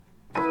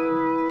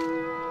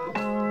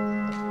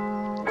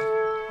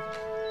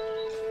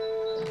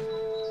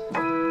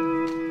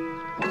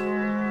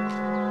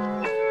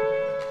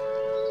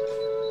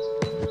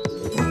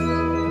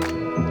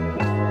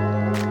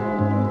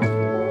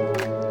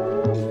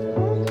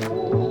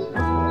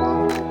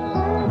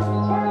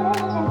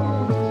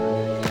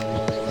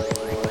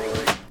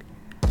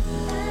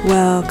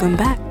Welcome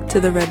back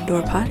to the Red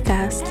Door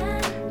Podcast.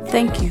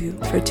 Thank you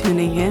for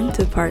tuning in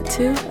to part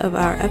 2 of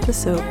our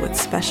episode with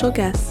special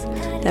guests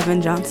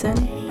Devin Johnson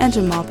and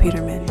Jamal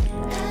Peterman.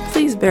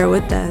 Please bear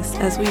with us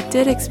as we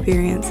did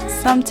experience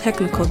some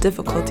technical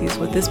difficulties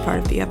with this part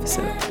of the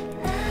episode.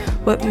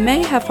 What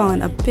may have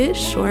fallen a bit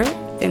short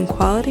in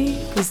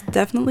quality was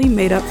definitely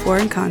made up for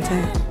in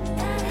content.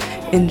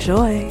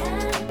 Enjoy!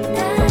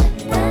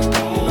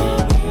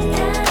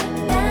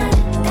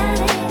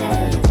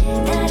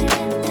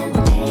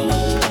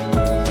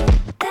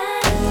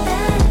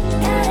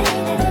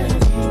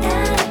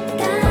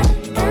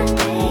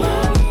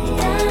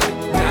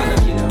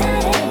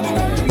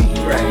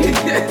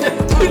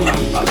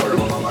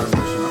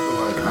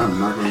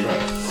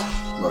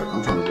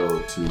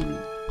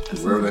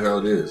 Wherever the hell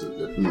it is.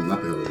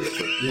 Not the hell it is,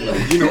 but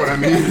you know what I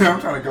mean?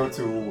 I'm trying to go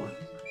to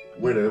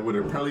where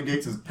the pearly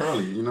gates is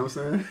pearly, you know what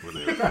I'm saying?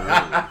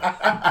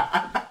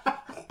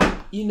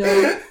 You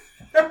know.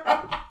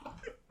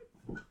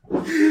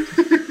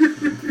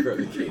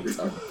 Pearly gates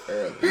are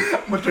pearly.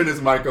 I'm going to turn this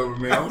mic over,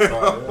 man. I'm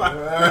sorry.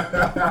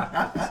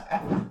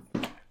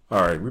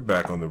 All right, we're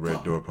back on the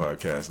Red Door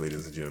Podcast,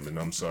 ladies and gentlemen.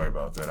 I'm sorry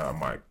about that. Our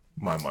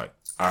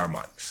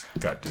mics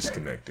got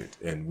disconnected.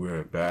 And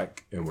we're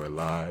back and we're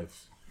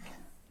live.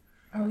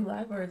 Are we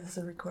live or is this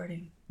a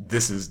recording?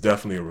 This is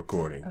definitely a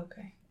recording.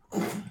 Okay.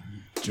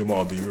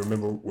 Jamal, do you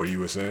remember what you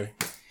were saying?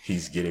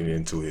 He's getting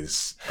into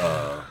his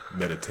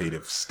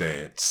meditative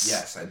stance.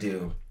 Yes, I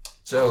do.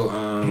 So,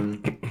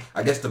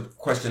 I guess the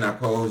question I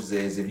posed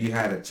is, if you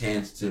had a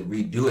chance to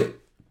redo it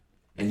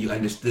and you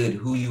understood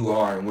who you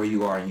are and where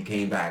you are and you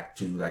came back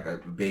to like a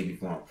baby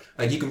form,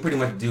 like you can pretty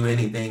much do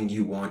anything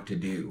you want to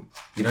do.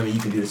 You know what I mean?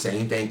 You can do the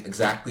same thing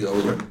exactly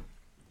over.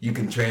 You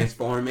can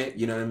transform it,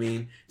 you know what I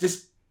mean?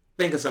 Just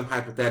think of some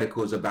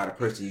hypotheticals about a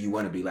person you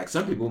want to be. Like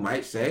some people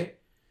might say,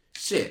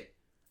 shit,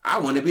 I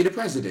want to be the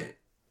president.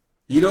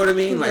 You know what I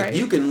mean? Like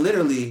you can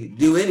literally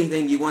do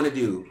anything you want to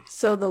do.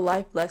 So the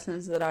life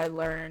lessons that I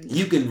learned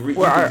you can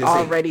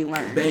already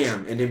learned.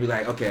 Bam. And then be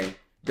like, okay,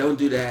 don't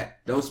do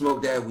that. Don't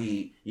smoke that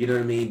weed. You know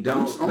what I mean?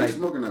 I'm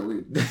smoking that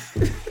weed.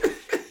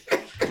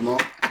 Come on.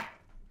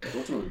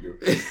 Don't tell me to do.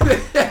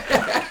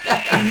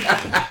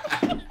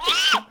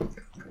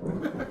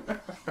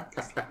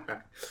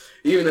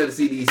 Even though the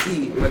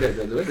CDC,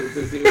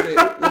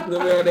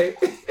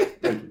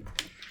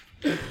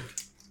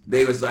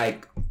 they was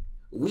like,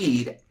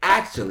 weed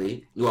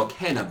actually, well,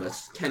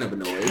 cannabinoids.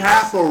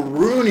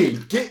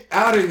 Caparoonie, get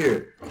out of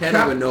here.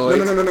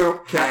 Cannabinoids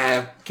No.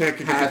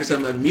 Have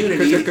some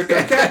immunity.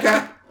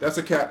 That's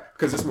a cap,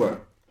 because it's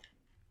what?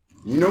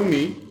 You know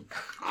me.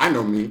 I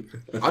know me.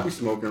 I be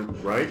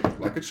smoking, right?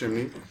 Like a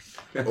chimney.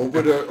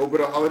 Over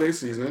the holiday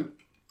season,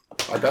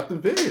 I got the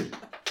vid.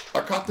 I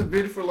caught the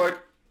vid for like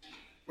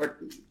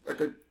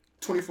a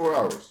 24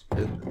 hours.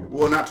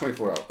 Well, not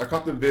 24 hours. I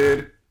caught the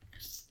vid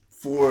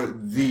for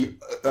the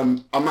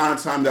amount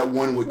of time that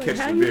one would catch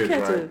the vid,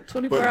 right? A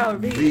 24-hour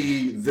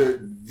vid?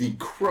 The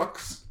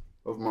crux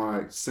of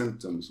my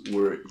symptoms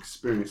were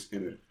experienced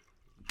in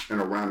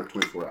around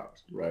 24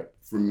 hours, right?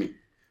 For me.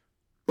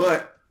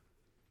 But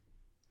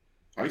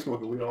I be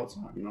smoking weed all the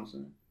time, you know what I'm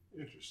saying?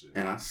 Interesting.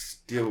 And I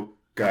still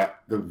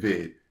got the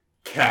vid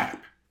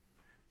cap.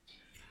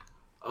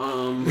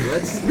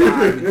 Let's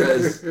not,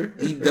 because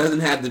he doesn't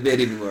have the vid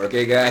anymore,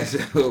 okay, guys?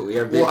 So we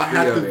are I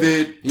had the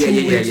vid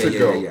 2 weeks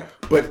ago. Yeah.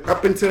 But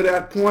up until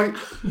that point,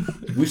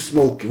 we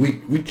smoking,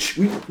 we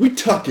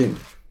tucking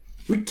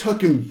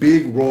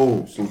big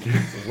rolls.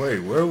 Okay? Wait,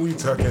 where are we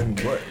tucking?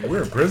 What?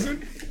 We're in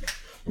prison?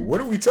 What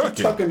are we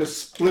tucking? Tucking the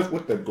split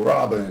with the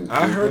grabber. And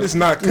I heard it's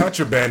not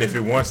contraband if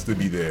it wants to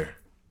be there.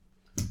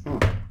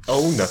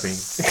 Oh, nothing.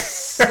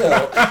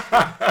 So,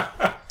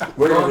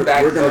 We're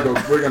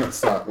gonna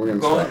stop.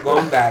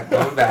 Going back.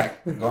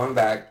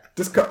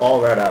 Just cut all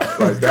that out.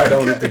 Like that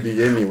don't need to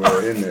be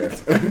anywhere in there.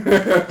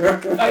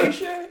 Are you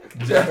sure?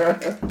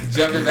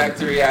 Jumping back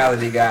to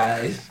reality,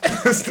 guys.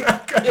 Is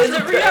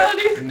it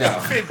reality? No.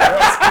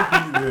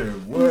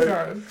 What?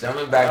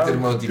 Jumping back to the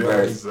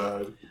multiverse.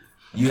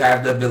 You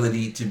have the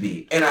ability to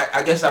be. And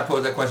I guess I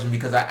posed that question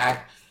because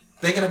I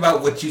thinking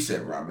about what you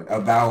said, Robert,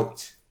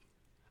 about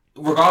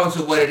regardless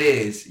of what it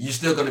is, you're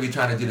still going to be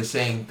trying to do the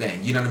same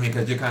thing. You know what I mean?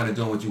 Because you're kind of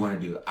doing what you want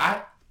to do.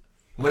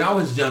 When I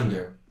was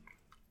younger,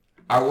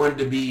 I wanted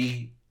to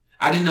be,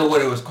 I didn't know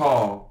what it was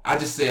called. I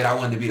just said I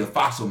wanted to be the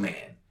fossil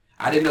man.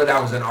 I didn't know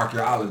that was an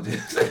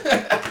archaeologist.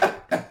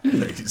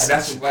 And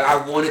that's what I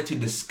wanted, to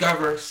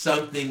discover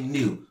something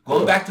new.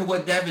 Going back to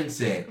what Devin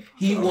said,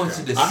 he wants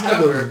to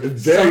discover the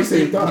very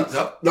same thoughts.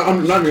 No,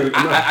 I'm not going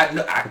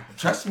to.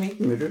 Trust me.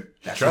 Nigga.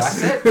 That's what I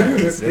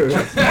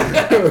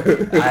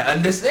said. I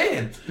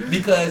understand.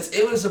 Because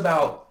it was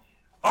about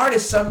art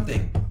is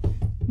something.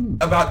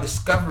 About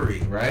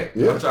discovery, right?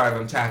 Yeah. I'm sorry if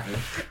I'm tapping.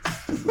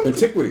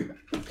 Antiquity.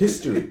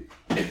 History.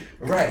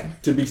 Right.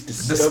 To be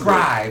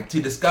described,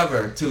 to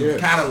discover, to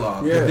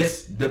catalog.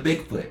 Yes. The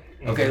Bigfoot.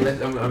 Okay,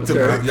 I'm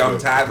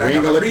tired.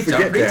 I'm preaching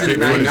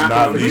tonight.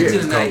 I'm preaching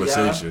tonight,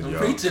 y'all. I'm yo.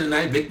 preaching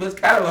tonight. Bigfoot's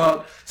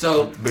catalog.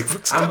 So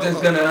I'm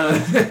just gonna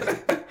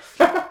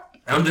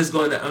I'm just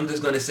going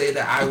to say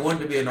that I wanted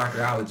to be an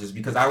archaeologist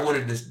because I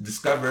wanted to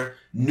discover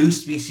new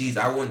species.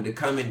 I wanted to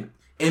come in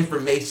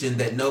information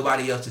that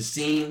nobody else has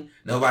seen,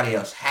 nobody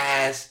else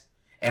has,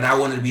 and I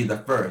wanted to be the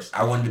first.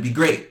 I wanted to be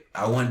great.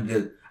 I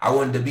wanted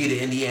to be the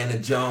Indiana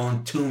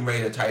Jones Tomb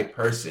Raider type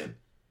person.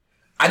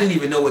 I didn't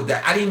even know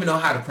I didn't even know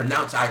how to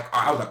pronounce. I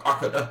was like,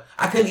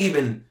 I couldn't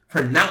even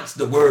pronounce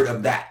the word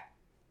of that.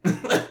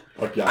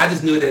 Okay. I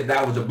just knew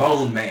that was a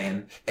bone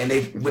man, and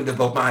they went to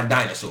go find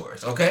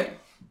dinosaurs. Okay.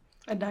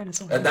 A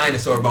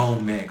dinosaur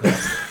bone man. But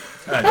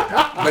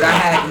I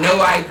had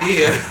no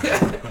idea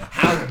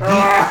how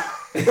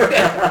deep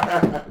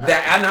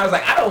that. And I was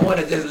like, I don't want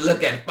to just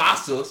look at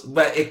fossils,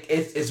 but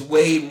it's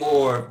way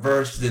more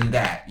versed than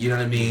that. You know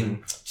what I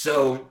mean?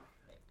 So,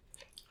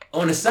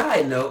 on a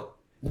side note,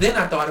 then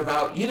I thought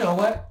about, you know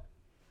what?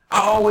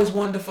 I always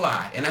wanted to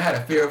fly, and I had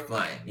a fear of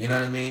flying. You know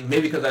what I mean?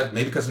 Maybe because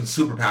it's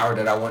a superpower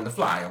that I wanted to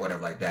fly or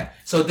whatever like that.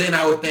 So then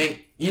I would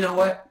think, you know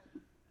what?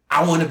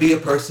 I want to be a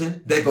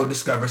person that go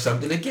discover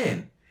something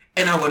again.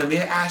 And I want to be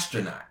an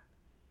astronaut.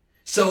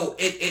 So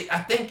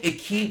I think it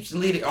keeps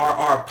leading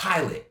our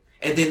pilot.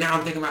 And then now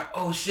I'm thinking about,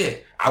 oh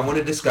shit, I want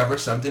to discover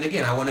something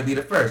again. I want to be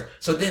the first.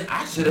 So then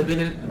I should have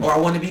been I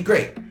want to be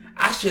great.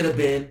 I should have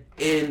been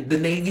in the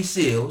Navy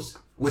SEALs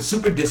with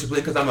super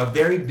discipline because I'm a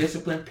very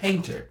disciplined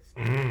painter.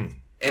 Mm.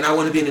 And I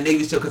want to be in the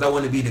Navy SEAL because I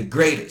want to be the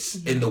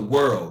greatest in the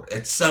world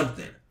at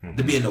something. Mm-hmm.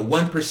 To be in the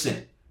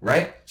 1%.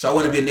 Right? So I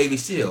want to be a Navy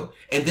SEAL.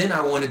 And then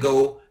I want to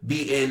go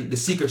be in the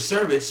Secret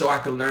Service so I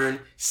can learn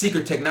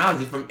secret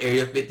technology from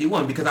Area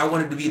 51 because I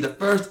wanted to be the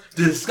first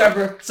to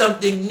discover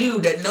something new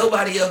that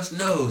nobody else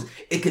knows.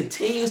 It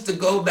continues to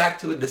go back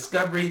to a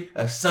discovery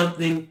of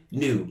something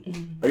new.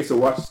 I used to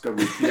watch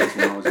Discovery Kids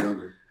when I was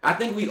younger. I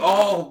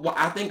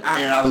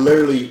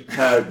literally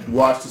had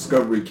watched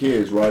Discovery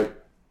Kids, right?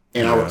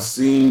 And I was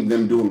seeing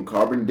them doing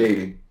carbon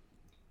dating.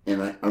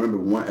 And I remember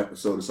one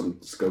episode of some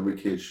Discovery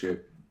Kids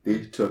shit.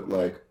 They took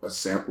like a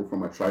sample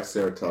from a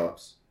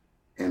triceratops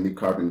and they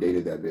carbon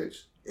dated that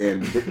bitch.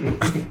 And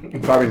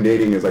carbon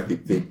dating is like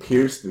they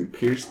pierced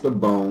the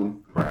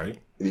bone. Right.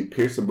 They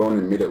pierced the bone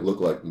and made it look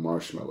like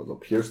marshmallow. They'll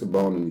pierce the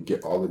bone and you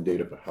get all the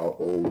data for how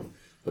old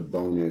the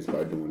bone is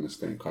by doing this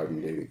thing,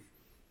 carbon dating.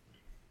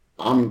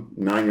 I'm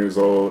 9 years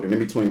old, and in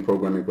between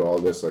programming for all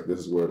this, like this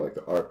is where like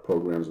the art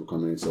programs will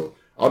come in. So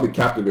I'll be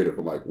captivated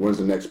for like, when's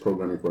the next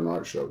programming for an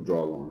art show,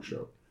 draw along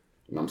show?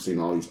 And I'm seeing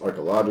all these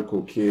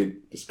archaeological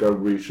kid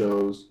discovery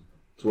shows.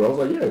 So I was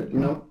like, yeah, you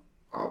know,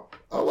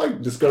 I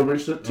like discovery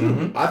shit too.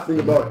 Mm-hmm. I think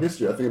about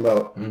history. I think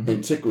about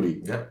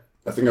antiquity. Yeah.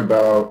 I think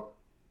about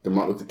the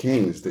Martin Luther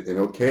Kings, the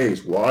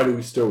MLKs. Why do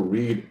we still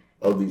read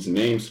of these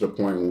names to the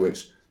point in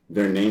which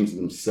their names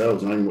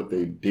themselves, not even what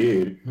they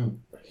did,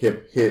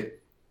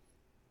 hit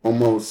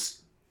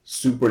almost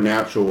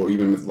supernatural or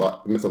even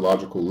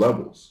mythological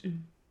levels?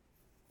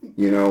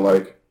 You know,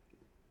 like,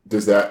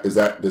 did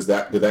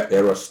that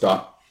era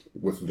stop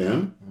with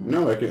them?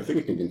 No, I think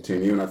it can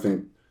continue, and I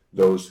think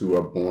those who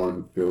are born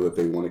who feel that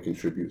they want to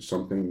contribute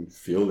something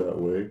feel that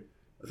way.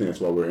 I think that's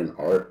why we're in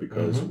art,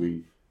 because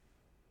we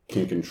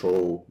can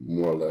control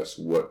more or less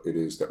what it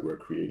is that we're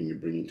creating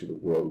and bringing to the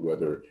world,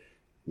 whether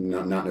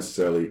not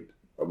necessarily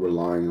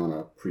relying on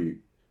a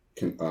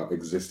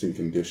existing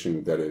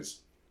condition that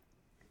is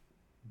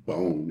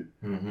bone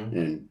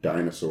and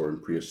dinosaur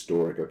and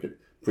prehistoric. Okay,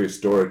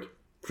 prehistoric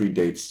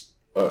predates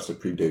us, it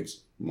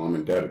predates mom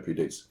and dad, it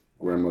predates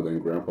grandmother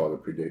and grandfather,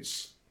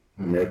 predates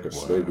America,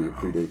 slavery, it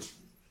predates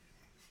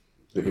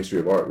the history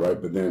of art,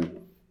 right? But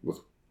then with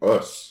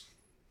us,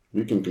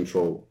 we can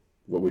control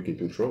what we can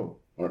control,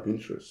 our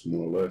interests,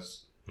 more or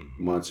less.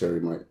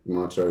 Monetary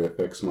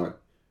effects might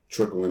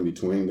trickle in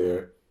between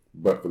there,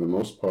 but for the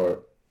most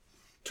part,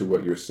 to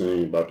what you're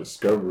saying about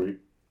discovery,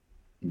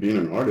 being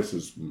an artist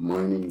is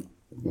being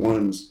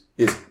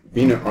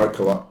an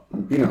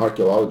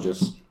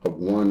archaeologist of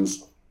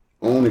one's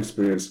own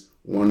experience,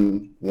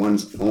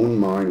 one's own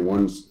mind,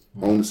 one's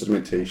own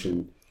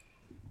sedimentation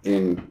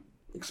in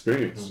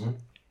experience. Mm-hmm.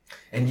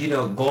 And you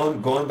know,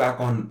 going back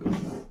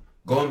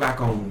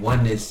on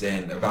oneness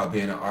and about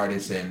being an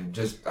artist and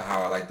just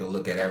how I like to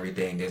look at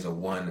everything as a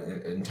one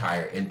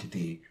entire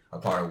entity, a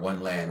part of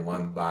one land,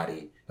 one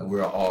body, and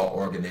we're all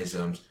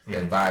organisms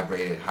that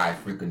vibrate at high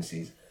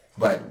frequencies,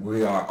 but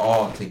we are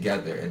all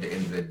together at the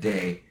end of the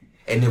day.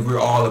 And if we're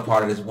all a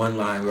part of this one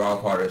line, we're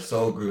all part of a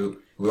soul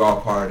group, we're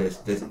all part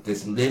of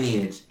this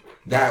lineage,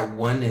 that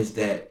oneness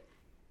that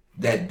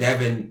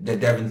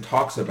Devin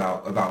talks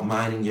about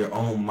minding your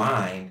own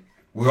mind.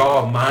 We're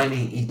all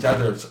minding each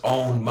other's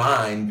own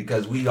mind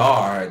because we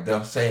are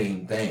the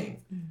same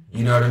thing.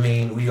 You know what I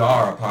mean? We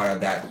are a part of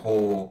that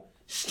whole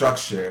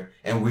structure,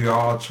 and we're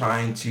all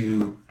trying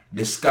to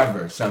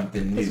discover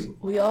something new.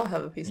 We all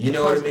have a piece of the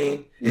puzzle. What I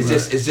mean?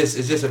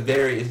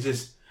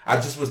 I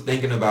just was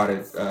thinking about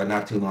it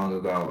not too long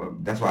ago.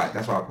 That's why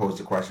I posed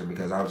the question,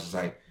 because I was just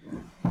like,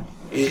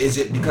 is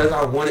it because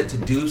I wanted to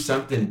do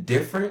something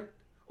different,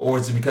 or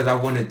is it because I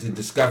wanted to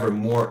discover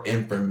more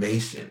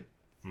information?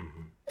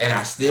 And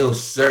I still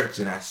search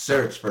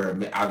for,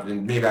 maybe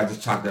I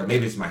just chalked up,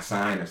 maybe it's my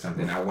sign or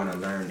something. I want to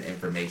learn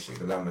information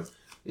because I'm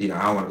I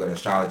don't want to go to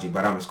astrology,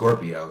 but I'm a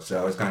Scorpio.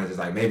 So it's kind of just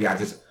like, maybe I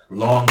just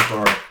long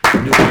for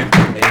new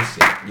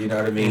information. You know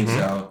what I mean?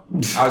 So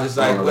I was just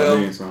like,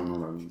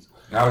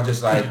 I was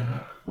just like,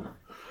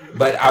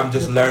 but I'm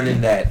just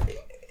learning that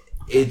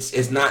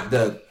it's not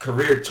the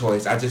career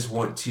choice. I just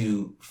want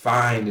to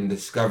find and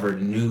discover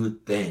new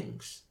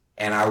things.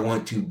 And I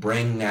want to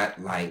bring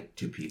that light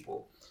to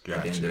people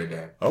at the end of the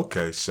day.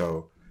 Okay,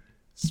 so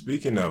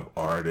speaking of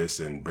artists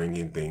and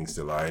bringing things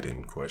to light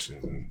and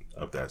questions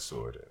of that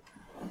sort,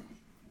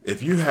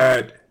 if you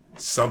had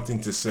something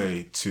to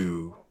say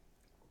to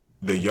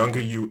the younger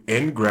you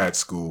in grad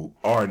school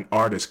or an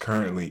artist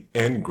currently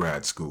in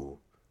grad school,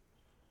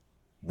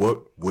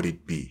 what would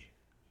it be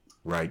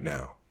right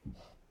now?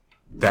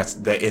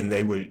 And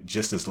they were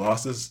just as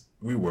lost as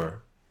we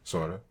were,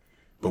 sort of,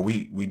 but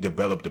we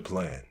developed a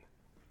plan.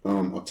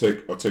 I'll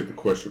take the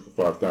question for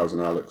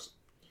 5,000, Alex.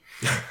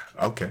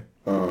 Okay.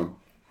 I've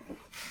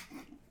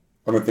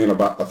been thinking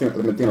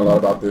a lot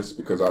about this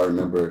because I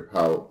remember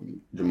how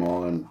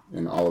Jamal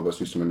and all of us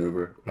used to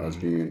maneuver as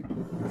being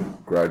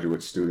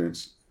graduate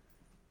students.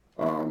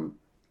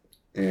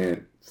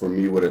 And for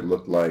me, what it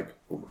looked like,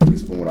 at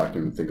least from what I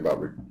can think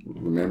about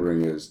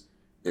remembering, is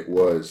it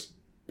was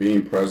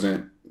being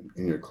present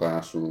in your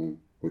classroom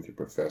with your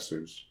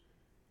professors,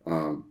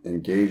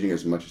 engaging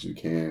as much as you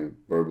can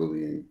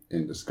verbally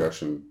in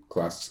discussion,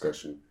 class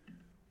discussion,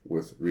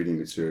 with reading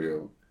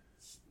material,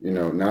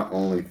 not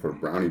only for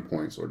brownie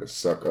points or to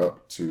suck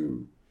up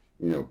to,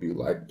 be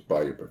liked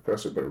by your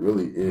professor, but it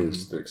really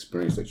is the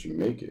experience that you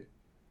make it.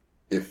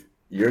 If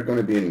you're going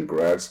to be in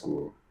grad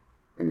school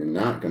and you're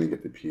not going to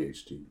get the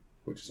PhD,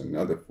 which is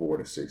another 4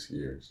 to 6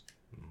 years,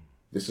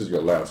 this is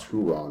your last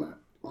hoorah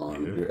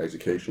on your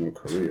educational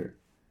career.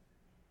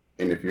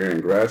 And if you're in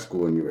grad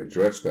school and you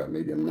address that,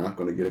 maybe I'm not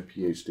going to get a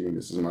PhD and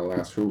this is my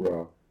last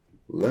hoorah,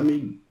 let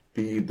me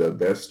be the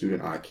best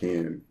student I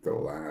can the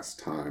last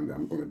time that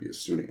I'm going to be a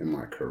student in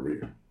my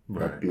career,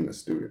 like being a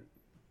student.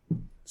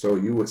 So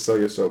you would sell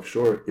yourself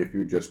short if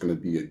you're just going to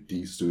be a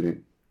D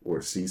student or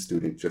a C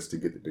student just to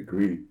get the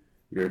degree.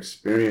 Your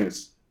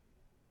experience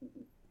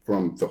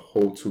from the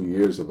whole 2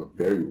 years of a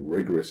very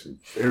rigorous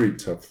and very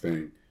tough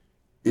thing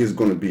is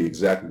going to be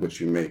exactly what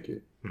you make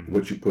it.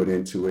 What you put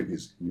into it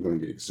is you're going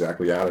to get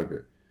exactly out of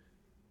it.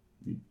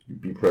 You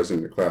be present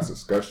in the class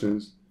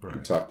discussions,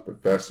 you talk to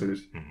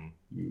professors,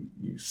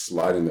 you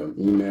slide in them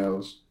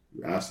emails,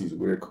 you ask these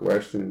weird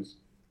questions,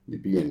 you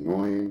be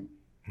annoying.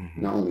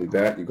 Not only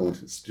that, you go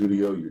into the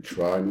studio, you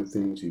try new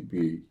things, you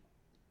be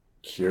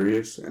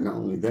curious, and not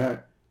only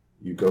that,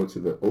 you go to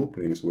the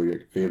openings where your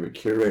favorite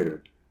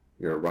curator,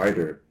 your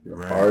writer,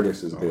 your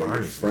artist is there,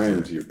 your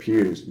friends, your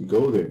peers, you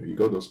go there, you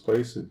go those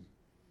places.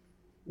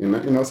 And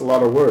it's a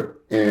lot of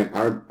work. And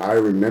I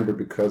remember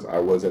because I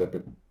was at a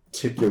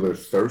particular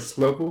thirst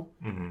level,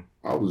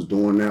 I was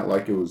doing that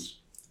like it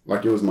was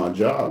my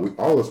job.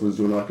 All of us was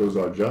doing it like it was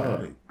our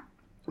job.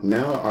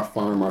 Now I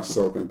find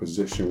myself in a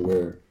position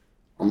where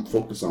I'm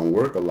focused on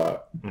work a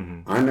lot.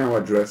 I now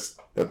address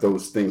that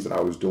those things that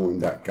I was doing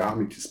that got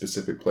me to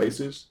specific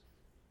places,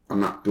 I'm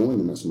not doing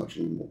them as much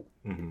anymore.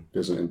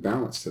 There's an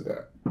imbalance to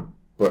that.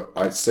 But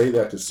I say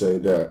that to say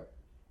that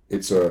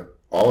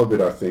all of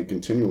it, I think,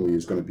 continually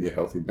is going to be a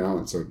healthy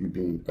balance of you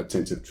being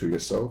attentive to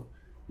yourself,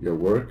 your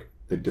work,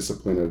 the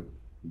discipline of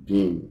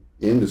being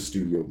in the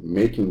studio,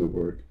 making the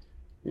work,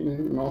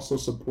 and also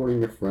supporting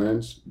your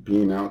friends,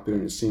 being out there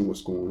and seeing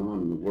what's going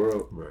on in the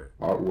world,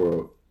 art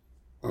world.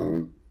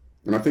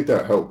 And I think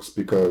that helps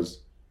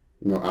because,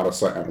 out of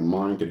sight, out of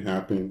mind can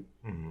happen,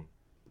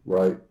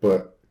 right?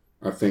 But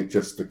I think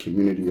just the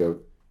community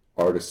of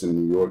artists in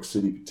New York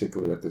City,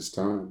 particularly at this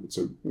time,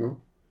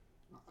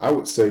 I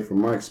would say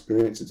from my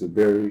experience, it's a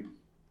very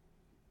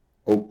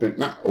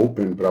not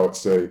open, but I would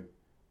say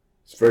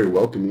it's very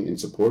welcoming and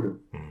supportive.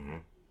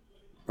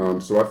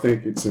 So I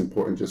think it's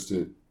important just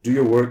to do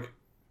your work,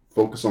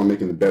 focus on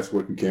making the best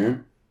work you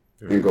can,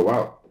 and go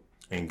out.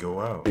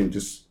 And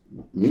just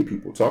meet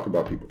people, talk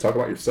about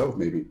yourself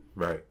maybe.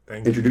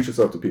 Introduce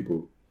yourself to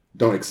people.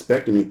 Don't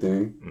expect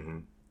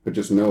anything, but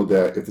just know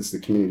that if it's the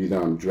community that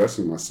I'm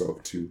addressing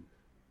myself to,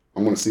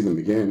 I'm going to see them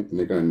again, and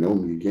they're going to know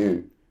me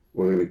again,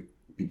 or they're going to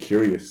be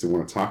curious to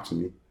want to talk to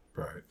me.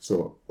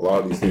 So a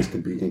lot of these things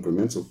can be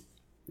incremental,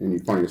 and you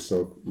find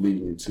yourself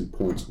leading into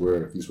points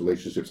where these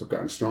relationships have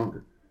gotten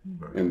stronger,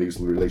 and these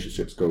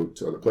relationships go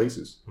to other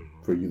places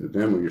for either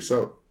them or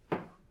yourself.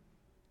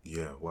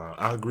 Yeah, wow,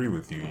 I agree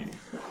with you.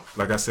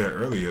 Like I said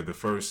earlier, the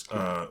first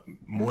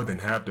more than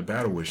half the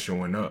battle was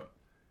showing up,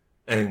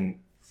 and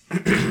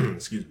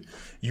excuse me,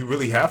 you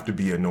really have to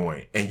be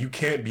annoying, and you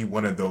can't be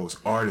one of those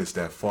artists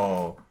that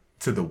fall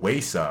to the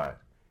wayside.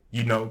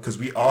 Because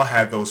we all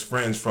had those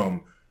friends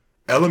from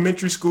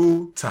elementary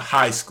school to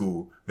high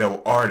school that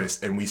were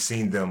artists, and we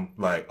seen them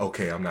like,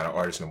 okay, I'm not an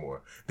artist no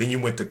more. Then you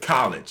went to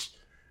college,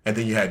 and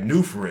then you had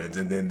new friends,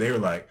 and then they were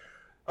like,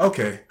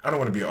 okay, I don't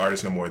want to be an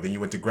artist no more. Then you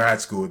went to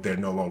grad school, they're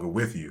no longer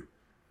with you.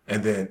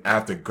 And then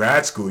after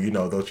grad school,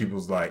 those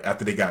people's like,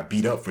 after they got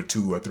beat up for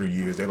 2 or 3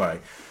 years, they're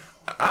like,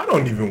 I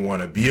don't even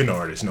want to be an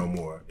artist no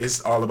more. It's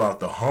all about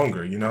the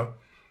hunger,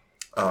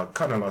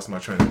 kind of lost my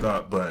train of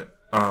thought, but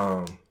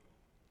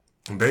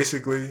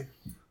basically,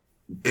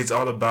 it's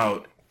all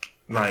about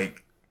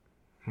like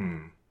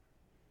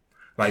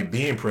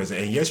being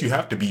present. And yes, you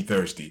have to be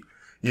thirsty,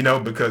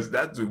 because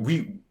that's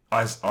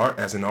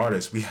as an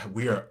artist,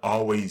 we are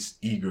always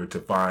eager to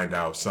find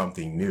out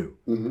something new.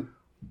 Mm-hmm.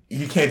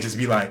 You can't just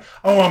be like,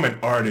 oh, I'm an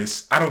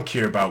artist, I don't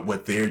care about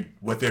what they're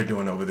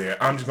doing over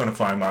there, I'm just going to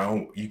find my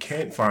own. You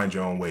can't find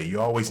your own way. You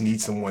always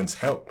need someone's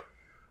help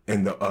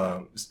in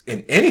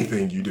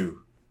anything you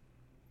do.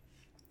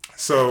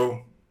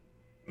 So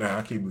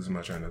I keep losing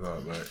my train of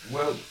thought, but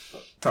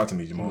talk to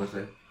me, Jamal.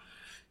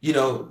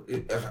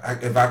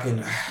 If I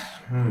can,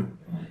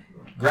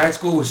 grad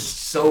school was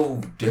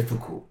so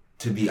difficult,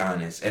 to be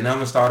honest. And I'm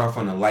gonna start off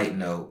on a light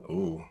note.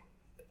 Ooh.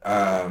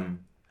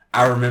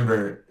 I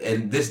remember,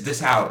 and this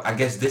how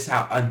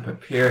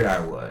unprepared I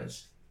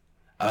was.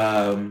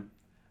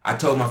 I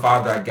told my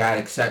father I got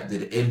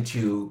accepted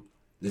into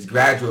this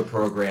graduate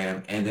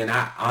program, and then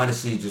I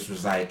honestly just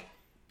was like,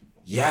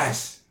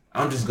 yes,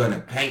 I'm just gonna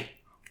paint,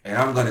 and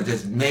I'm gonna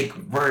just make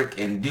work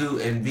and do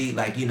and be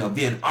like,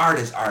 be an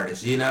artist,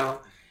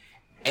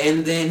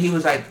 And then he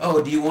was like,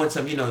 oh, do you want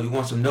some, you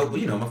want some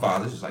notebooks? My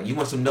father's just like, you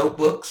want some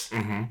notebooks?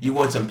 Mm-hmm. You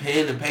want some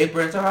pen and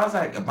paper? And so I was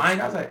like, a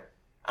binder? I was like,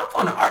 I'm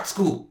going to art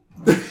school.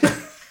 I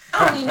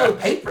don't need no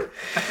paper.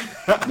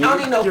 I don't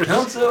need no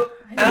pencil.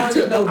 I don't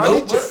need no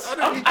notebooks. I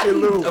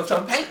need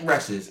some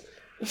paintbrushes.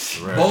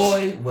 Right.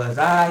 Boy, was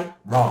I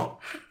wrong.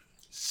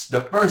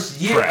 The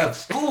first year of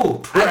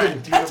school, I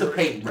didn't touch a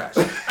paintbrush.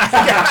 That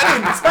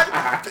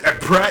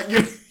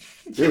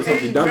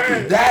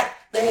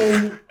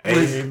thing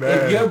was,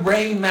 if your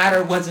brain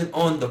matter wasn't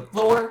on the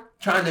floor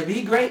trying to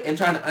be great and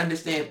trying to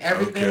understand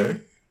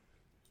everything.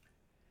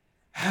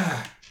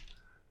 Okay.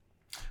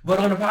 But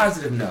on a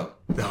positive note.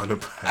 Hey, we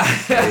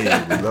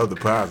love the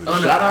positive.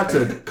 Shout out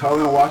to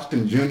Colin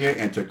Washington Jr.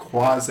 and to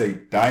Quasi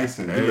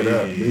Dyson. Give it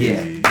up.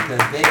 Yeah,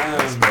 because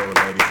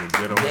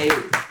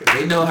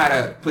they know how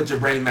to put your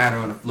brain matter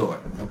on the floor.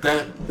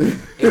 Okay? In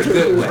a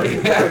good way.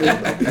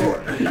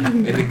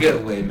 In a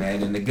good way,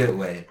 man. In a good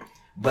way.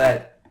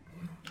 But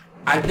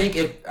I think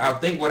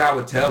what I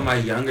would tell my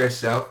younger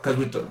self, because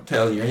we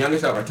tell your younger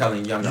self or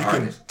telling younger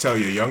artists. Can tell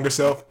your younger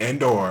self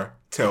and or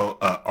tell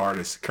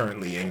artists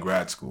currently in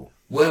grad school.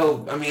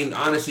 Well, I mean,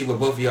 honestly, what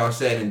both of y'all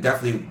said, and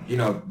definitely,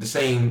 the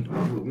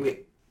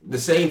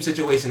same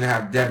situation to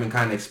have Devin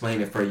kind of explain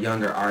it for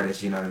younger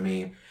artists, you know what I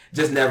mean?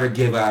 Just never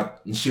give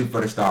up and shoot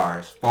for the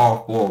stars.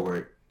 Fall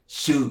forward.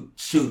 Shoot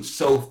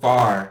so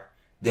far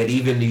that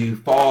even if you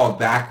fall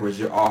backwards,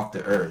 you're off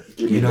the earth.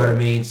 You know what I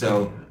mean?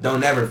 So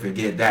don't ever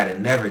forget that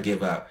and never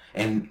give up.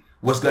 And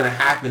what's going to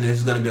happen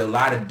is there's going to be a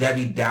lot of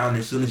Debbie Downer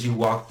as soon as you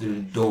walk through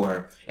the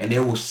door. And they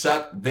will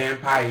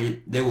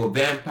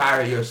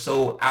vampire your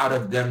soul out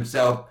of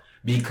themselves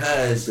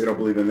because they don't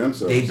believe in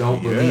themselves. They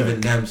don't believe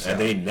in themselves. And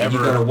they never. And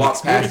you're going to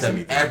walk past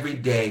them every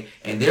day,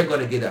 and they're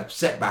going to get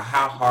upset by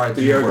how hard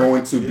they are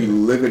going to be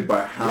livid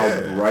by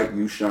how bright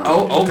you shine.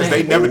 Oh, because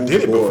they never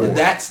did it before.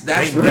 That's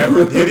they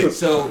never did it.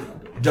 So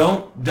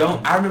don't.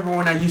 I remember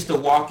when I used to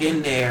walk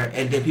in there,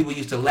 and then people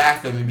used to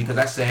laugh at me because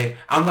I say,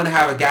 I'm going to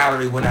have a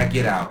gallery when I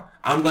get out.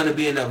 I'm going to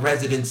be in a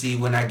residency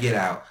when I get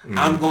out. Mm-hmm.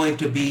 I'm going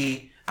to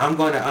be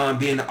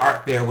in the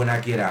art fair when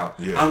I get out.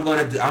 Yeah. I'm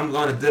going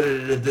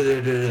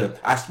to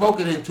I spoke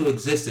it into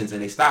existence,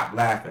 and they stopped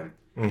laughing.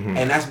 Mm-hmm.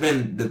 And that's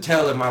been the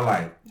tale of my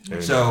life.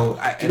 Mm-hmm. So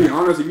to be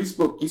honest, if you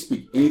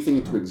speak anything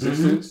into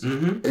existence,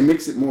 it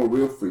makes it more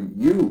real for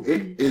you.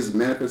 It is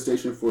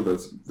manifestation for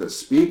the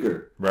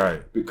speaker,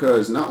 right?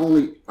 Because not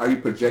only are you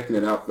projecting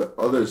it out for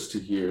others to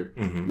hear,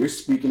 you're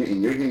speaking it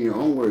and you're hearing your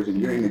own words, and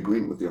you're in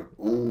agreement with your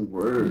own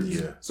words.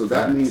 Yeah. So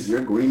that means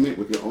your agreement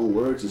with your own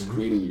words is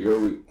creating your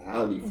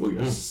reality for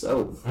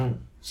yourself.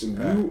 So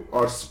you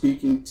are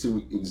speaking to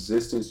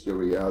existence, your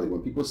reality.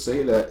 When people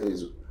say that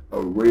is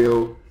a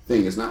real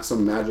thing, it's not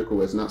some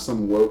magical, it's not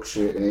some woke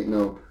shit, it ain't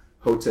no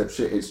hotep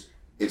shit,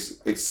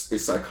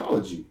 it's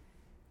psychology.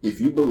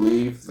 If you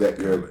believe that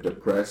you're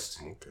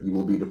depressed, you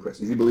will be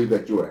depressed. If you believe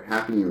that you are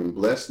happy and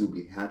blessed, you'll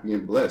be happy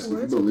and blessed.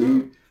 If you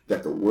believe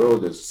that the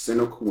world is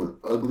cynical and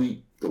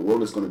ugly, the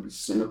world is going to be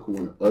cynical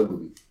and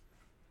ugly.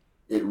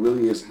 It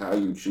really is how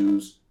you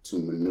choose to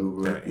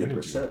maneuver your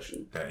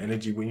perception. That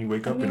energy when you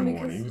wake up in the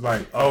morning. You're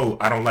like, oh,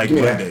 I don't like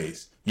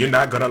Mondays. You're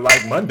not going to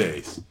like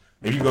Mondays.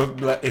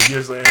 If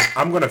you're saying,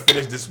 I'm going to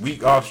finish this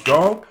week off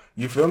strong,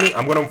 you feel me?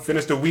 I'm going to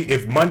finish the week.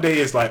 If Monday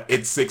is like,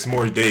 it's 6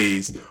 more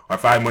days or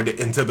 5 more days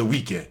into the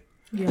weekend.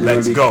 Yeah.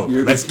 Let's go.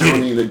 Let's get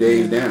it. The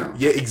days down.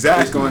 Yeah,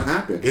 exactly. It's going to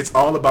happen. It's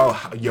all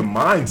about your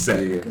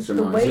mindset. Yeah, it's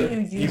the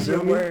way you use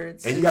your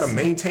words. And you got to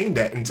maintain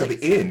that until the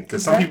end.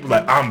 Because some people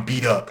are like, I'm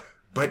beat up.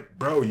 But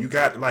bro, you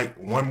got like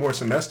 1 more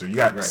semester. You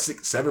got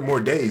 6-7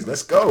 more days.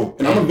 Let's go.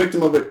 And I'm a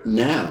victim of it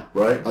now,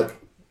 right? Like,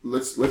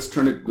 let's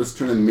turn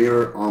the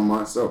mirror on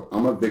myself.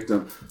 I'm a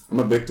victim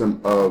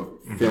of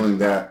feeling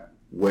that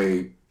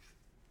way.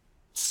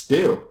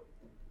 Still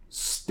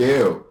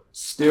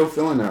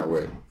feeling that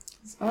way.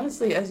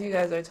 Honestly, as you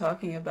guys are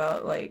talking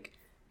about, like,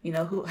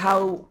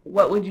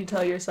 what would you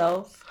tell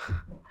yourself?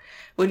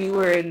 when you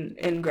were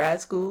in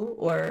grad school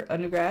or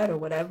undergrad or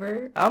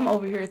whatever, I'm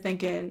over here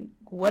thinking,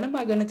 what am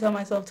I going to tell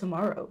myself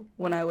tomorrow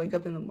when I wake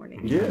up in the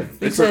morning? Yeah,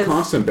 because,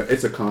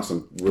 it's a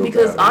constant real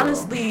because battle,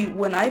 honestly,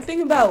 when I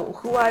think about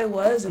who I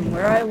was and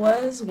where I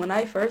was when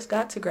I first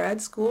got to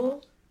grad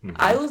school,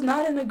 I was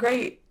not in a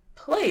great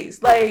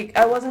place. Like,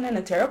 I wasn't in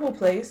a terrible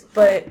place,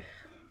 but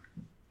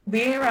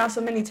being around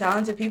so many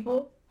talented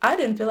people, I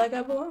didn't feel like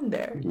I belonged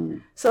there. Mm-hmm.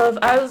 So if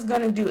I was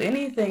going to do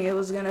anything, it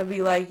was going to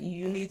be like,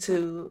 you need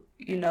to,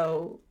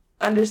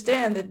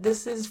 understand that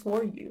this is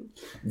for you.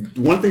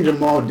 One thing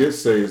Jamal did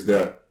say is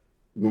that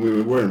when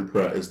we were in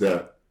prep is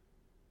that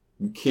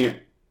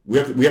we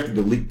have to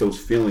delete those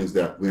feelings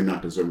that we're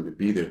not deserving to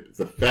be there.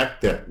 The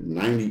fact that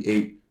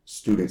 98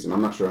 students, and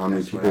I'm not sure how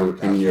many people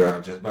were in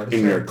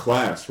your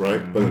class,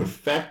 right? Mm-hmm. But the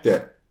fact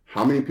that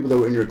how many people that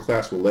were in your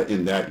class were let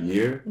in that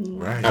year,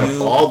 right? Out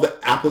of all the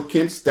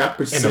applicants, that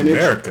percentage in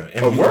America,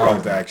 in the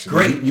world, actually,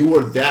 great. You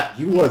are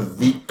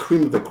the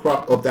cream of the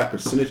crop of that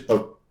percentage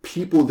of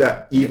people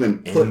that even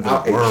put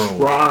out a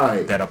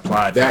try that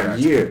applied that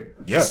year.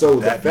 Yeah. So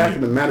the fact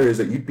of the matter is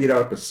that you beat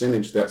out a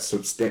percentage that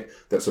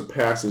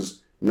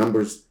surpasses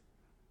numbers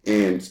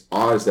and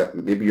odds that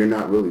maybe you're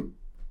not really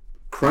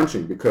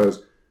crunching,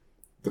 because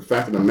the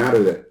fact of the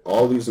matter that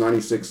all these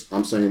 96,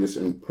 I'm saying this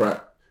in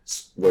prep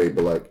way,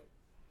 but like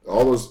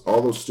all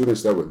those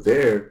students that were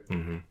there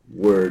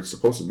were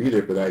supposed to be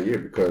there for that year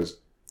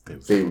because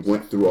they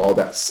went through all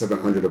that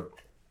 700 of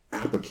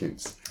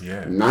applicants.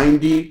 Yeah.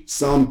 90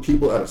 some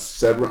people out of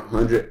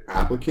 700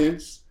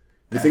 applicants.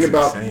 You think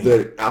about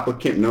the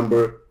applicant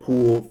number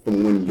pool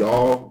from when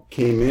y'all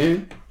came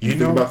in. You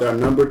think about that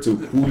number to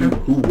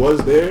who was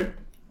there.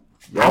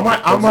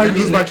 I might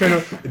lose my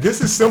channel.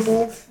 This is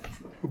simple,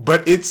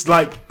 but it's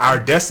like our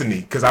destiny.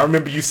 Because I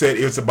remember you said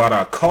it was about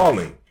our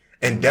calling,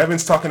 and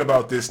Devin's talking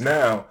about this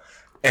now,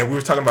 and we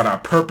were talking about our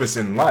purpose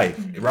in life,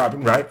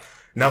 Robin. Right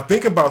now,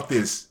 think about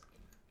this.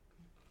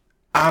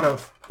 Out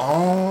of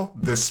all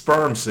the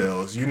sperm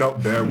cells,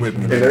 bear with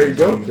me. There you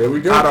go. There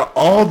we go. Out of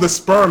all the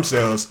sperm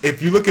cells,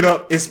 if you look it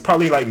up, it's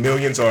probably like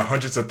millions or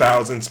hundreds of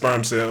thousands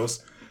sperm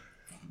cells.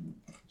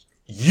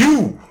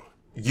 You,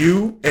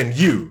 and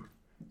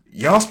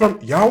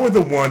y'all were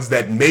the ones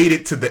that made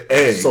it to the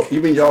egg. So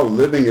even y'all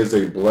living is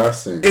a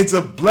blessing. It's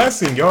a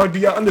blessing, y'all. Do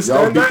y'all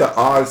understand y'all beat the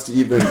odds to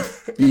even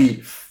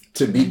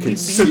be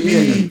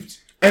conceived.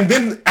 And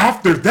then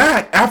after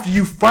that, after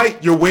you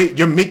fight your way,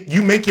 you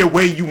make your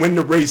way, you win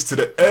the race to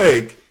the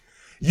egg,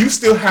 you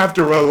still have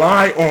to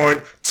rely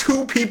on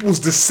two people's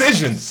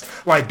decisions.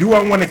 Like, do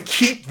I want to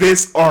keep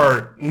this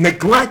or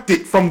neglect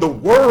it from the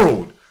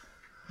world?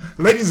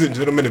 Ladies and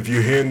gentlemen, if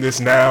you're hearing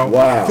this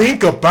now,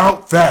 think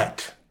about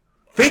that.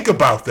 Think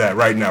about that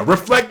right now.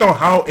 Reflect on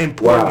how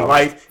important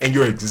life and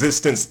your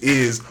existence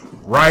is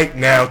right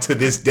now to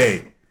this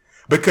day.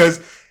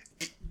 Because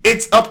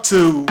it's up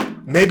to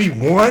maybe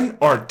one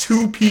or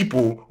two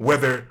people,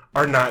 whether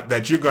or not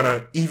that you're going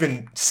to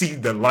even see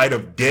the light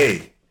of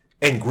day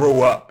and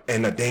grow up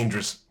in a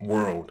dangerous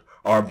world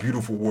or a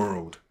beautiful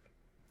world.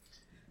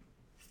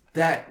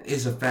 That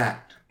is a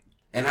fact.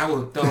 And I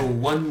will throw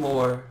one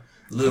more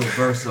little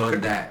verse on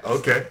that.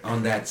 Okay.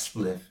 On that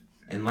spliff.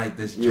 And light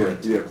this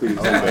joint. Yeah, please.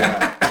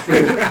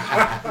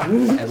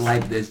 And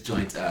light this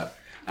joint up.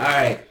 All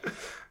right.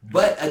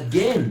 But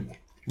again,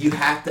 you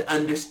have to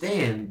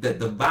understand that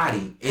the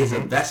body is a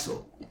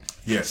vessel.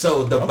 Yes.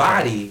 So the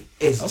body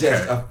is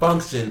just a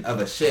function of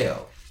a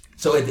shell.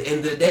 So at the end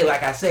of the day,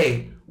 like I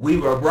say, we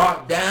were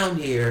brought down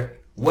here,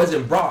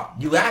 wasn't brought.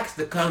 You asked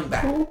to come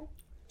back.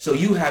 So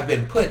you have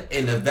been put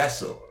in a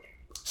vessel.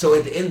 So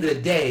at the end of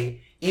the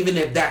day, even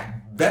if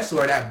that vessel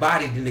or that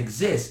body didn't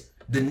exist,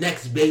 the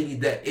next baby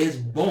that is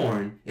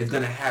born is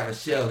going to have a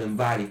shell and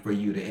body for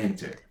you to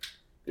enter.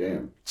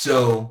 Damn.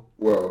 So...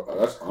 Well,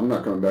 I'm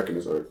not coming back in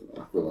this earth.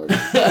 I feel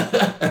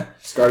like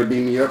Scotty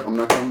beat me up. I'm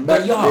not coming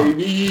back, but y'all,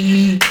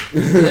 baby.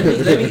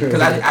 let me,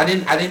 because I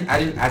didn't.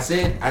 I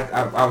said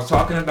I was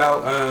talking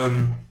about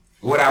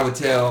what I would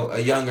tell a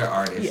younger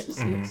artist,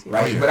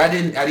 right? Oh, yeah. But I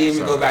didn't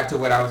even go back to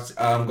what I was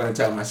going to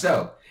tell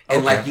myself.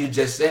 And like you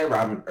just said,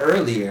 Robin,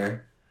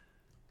 earlier,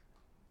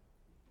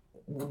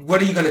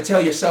 what are you going to tell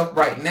yourself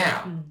right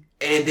now?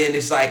 And then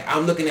it's like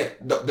I'm looking at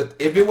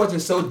if it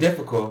wasn't so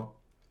difficult.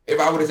 If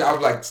I was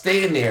like,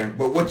 stay in there.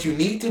 But what you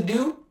need to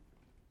do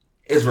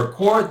is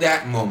record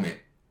that moment.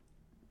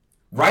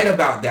 Write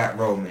about that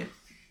moment.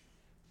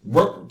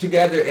 Work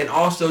together and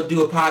also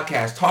do a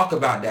podcast. Talk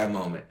about that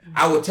moment.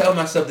 I would tell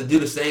myself to do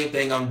the same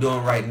thing I'm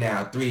doing right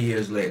now 3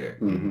 years later.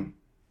 Mm-hmm.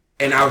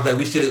 And I was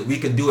like, we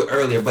can do it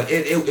earlier. But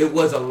it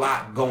was a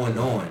lot going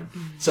on.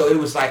 So it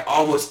was like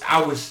almost,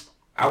 I was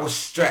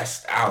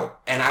stressed out.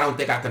 And I don't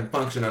think I can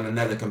function on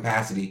another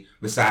capacity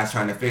besides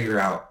trying to figure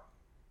out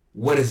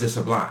what is the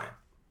sublime.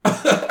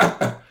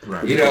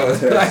 Right.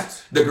 Like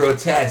the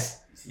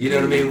grotesque. You know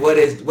what I mean? What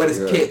is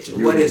kitsch?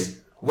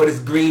 What is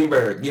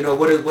Greenberg?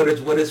 What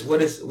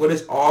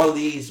is all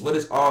these? What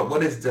is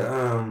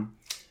the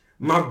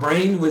my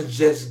brain was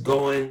just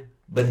going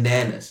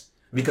bananas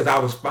because I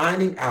was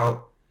finding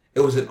out it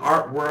was an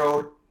art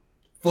world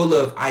full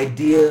of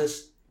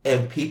ideas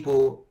and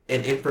people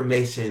and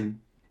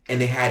information,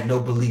 and they had no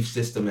belief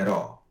system at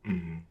all.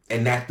 Mm-hmm.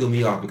 And that threw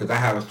me off because I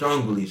have a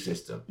strong belief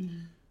system. Mm-hmm.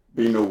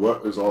 But you know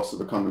what is also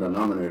the common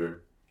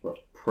denominator? But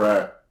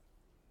Pratt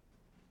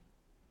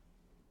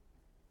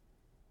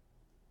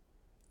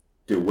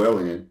did well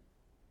in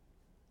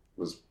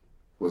was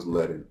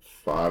letting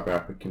 5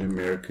 African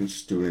American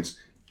students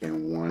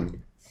in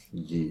 1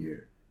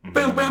 year.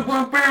 Boom, boom,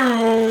 boom,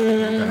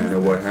 boom. You know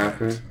what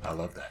happened? I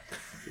love that.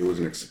 It was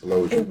an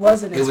explosion. It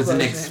was an explosion. It was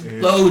an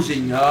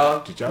explosion,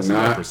 y'all. Did y'all see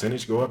that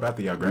percentage go up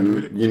after y'all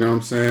graduated? You know what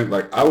I'm saying?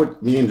 Like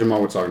me and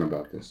Jamal were talking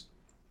about this.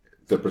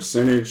 The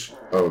percentage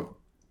of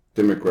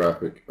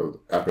demographic of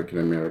African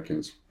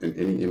Americans in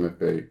any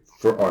MFA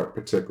for art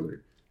particularly,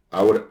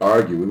 we would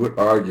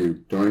argue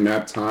during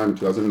that time,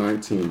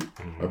 2019,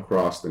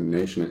 across the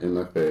nation of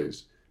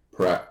MFAs,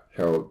 Pratt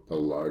held the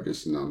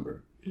largest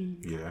number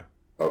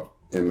of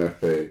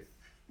MFA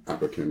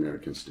African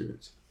American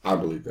students. I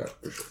believe that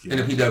for sure. In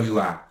a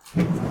PWI.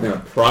 In a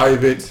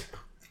private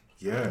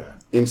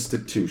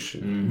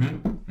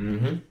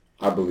institution.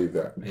 I believe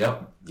that.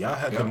 Yep. Y'all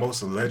had the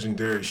most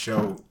legendary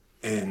show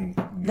in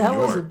New That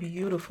York. was a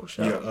beautiful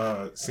show.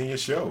 Yeah, senior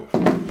show,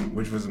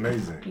 which was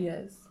amazing.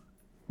 Yes.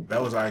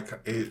 That was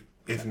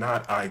if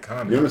not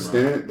iconic. You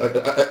understand? Like,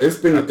 it's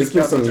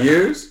been some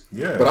years.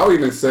 Yeah. But I would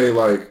even say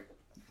like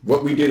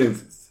what we did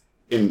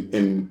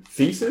in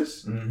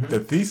thesis. The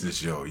thesis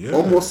show,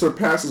 almost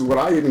surpasses what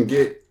I even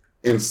get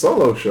in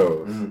solo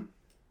shows.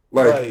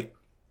 Like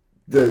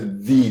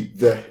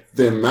the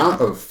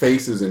amount of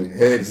faces and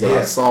heads that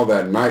I saw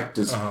that night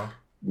just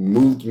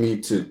moved me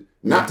to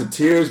not to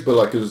tears, but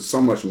like there was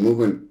so much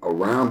moving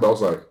around. But I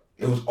was like,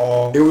 it was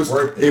all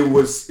worth it.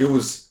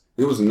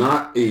 It was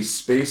not a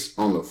space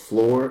on the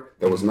floor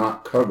that was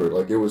not covered.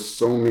 Like it was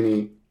so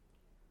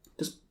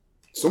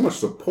much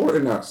support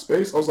in that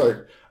space. I was like,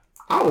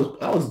 I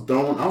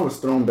was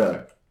thrown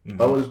back.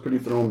 I was pretty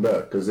thrown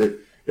back because it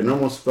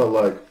almost felt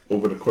like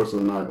over the course of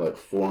the night, like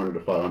 400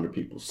 to 500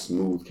 people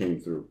smooth came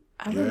through.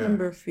 I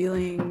remember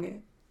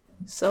feeling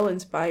so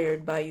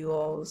inspired by you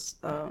all's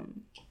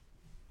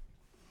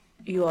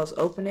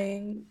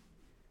opening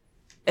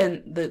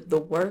and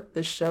the work,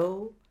 the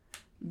show,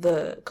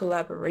 the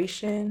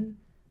collaboration,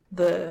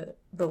 the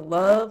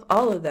love,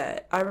 all of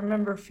that. I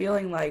remember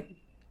feeling like,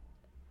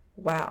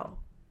 wow,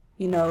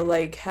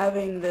 like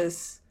having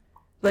this,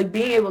 like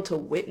being able to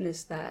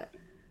witness that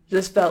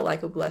just felt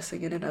like a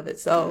blessing in and of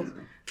itself.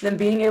 Then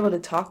being able to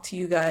talk to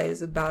you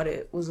guys about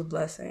it was a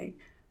blessing.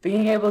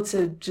 Being able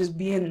to just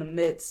be in the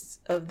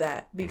midst of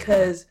that,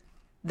 because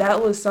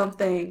that was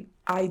something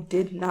I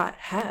did not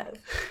have.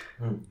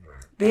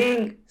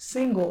 Being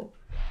single,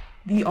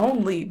 the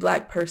only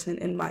Black person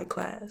in my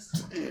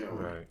class.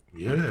 Right.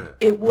 Yeah.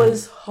 It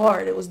was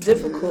hard. It was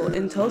difficult.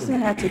 And Tosin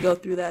had to go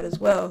through that as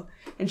well.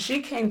 And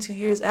she came 2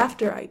 years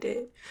after I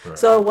did. Right.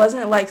 So it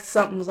wasn't like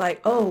something was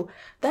like, oh,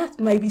 that's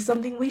maybe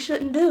something we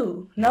shouldn't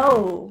do.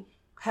 No.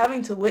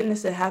 Having to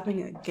witness it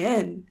happening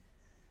again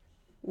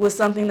was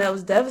something that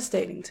was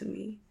devastating to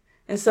me.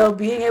 And so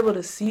being able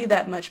to see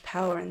that much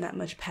power and that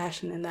much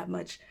passion and that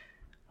much,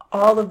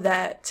 all of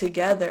that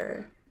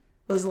together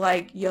was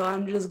like, yo,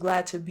 I'm just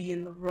glad to be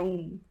in the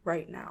room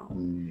right now.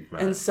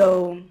 Right. And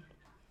so,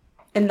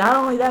 and not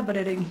only that, but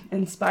it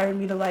inspired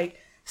me to like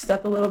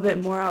step a little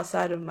bit more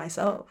outside of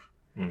myself.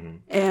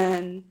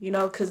 And,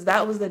 because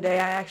that was the day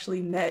I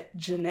actually met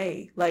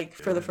Janae, like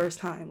for the first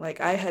time.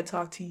 Like I had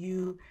talked to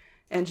you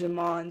and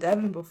Jamal and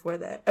Devin before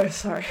that.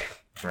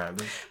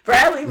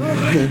 Bradley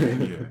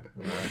before.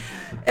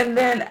 And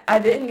then I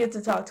didn't get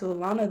to talk to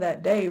Alana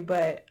that day,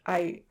 but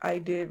I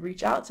did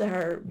reach out to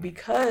her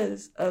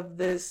because of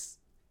this,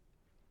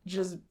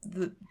 just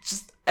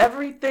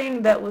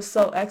everything that was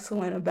so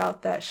excellent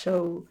about that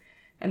show.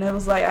 And it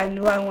was like, I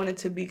knew I wanted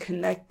to be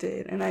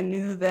connected, and I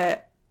knew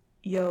that,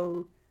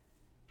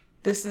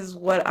 this is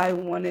what I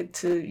wanted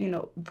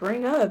to,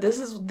 bring up. This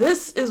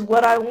is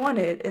what I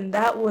wanted. And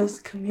that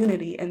was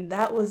community. And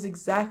that was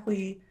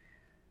exactly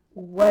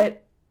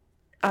what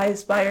I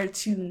aspire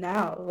to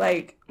now.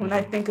 Like when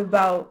I think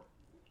about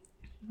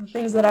the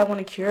things that I want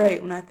to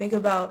curate, when I think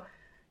about,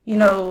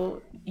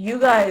 you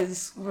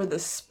guys were the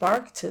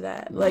spark to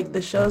that. Like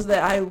the shows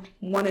that I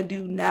want to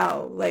do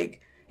now, like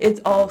it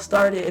all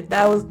started.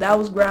 That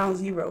was ground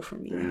zero for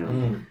me.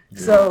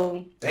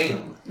 So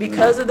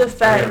because of the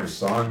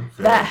fact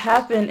that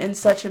happened in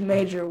such a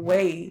major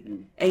way,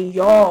 and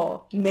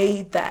y'all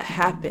made that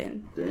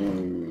happen,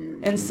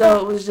 and so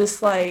it was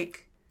just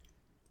like,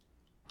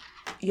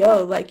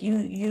 yo, like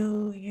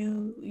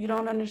you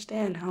don't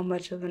understand how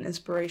much of an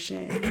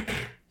inspiration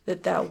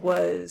that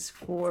was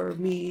for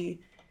me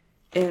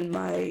and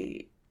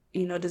my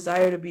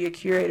desire to be a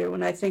curator.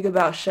 When I think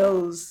about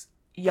shows,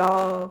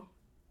 y'all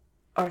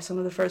are some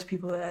of the first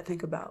people that I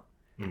think about.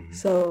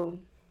 So,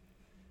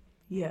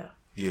 yeah.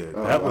 Yeah,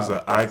 that was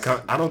an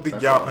icon. I don't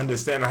think y'all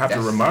understand. I have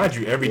to remind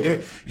you every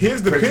day.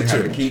 Here's the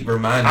picture. Keep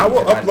reminding. I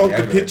will upload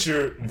the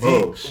picture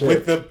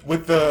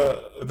with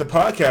the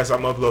podcast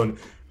I'm uploading.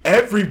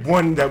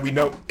 Everyone that we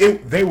know,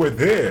 they were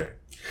there,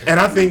 and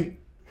I think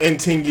in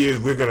 10 years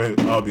we're gonna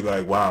all be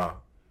like, wow,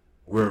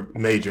 we're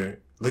major.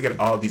 look at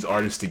all these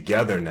artists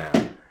together now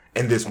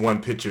in this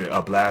one picture,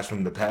 A Blast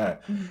from the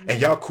Past. Mm-hmm.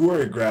 And y'all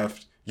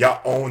choreographed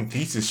y'all own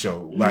thesis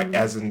show, like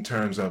as in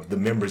terms of the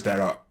members that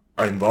are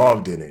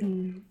involved in it.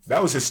 Mm-hmm.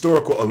 That was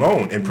historical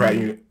alone in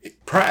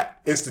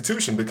Pratt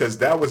institution, because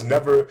that was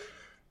never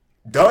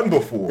done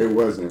before. It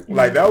wasn't.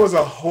 Like, that was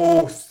a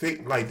whole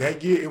thing. Like,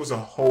 that year, it was a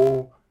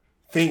whole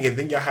thing. And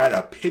then y'all had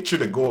a picture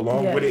to go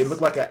along with it. It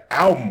looked like an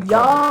album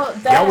cover.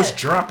 Y'all was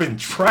dropping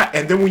track.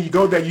 And then when you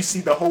go there, you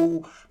see the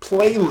whole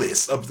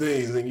playlist of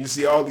things. And you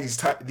see all these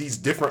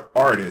different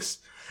artists.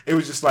 It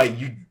was just like,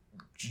 you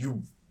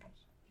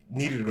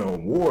needed an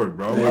award,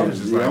 bro. I was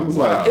just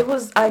wow. It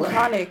was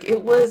iconic.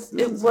 It was so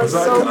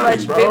iconic,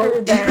 much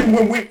bigger than...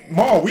 Even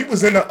when we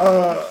was in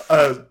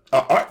a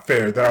art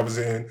fair that I was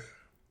in,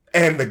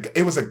 and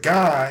it was a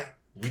guy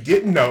we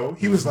didn't know.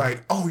 He was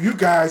like, "Oh, you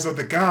guys are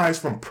the guys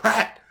from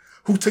Pratt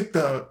who took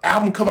the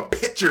album cover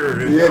picture."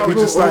 And yeah, people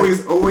just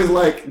always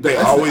like they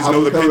always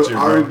know the picture,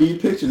 R&B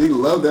picture. They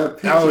love that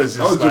picture. That was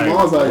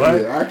Jamal's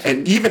idea, actually.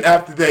 And even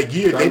after that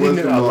year, they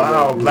didn't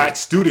allow black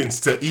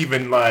students to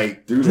even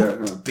like do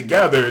that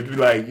together.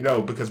 Like,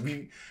 because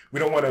we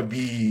don't want to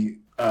be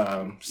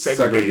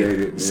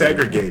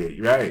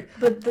segregated, right?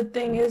 But the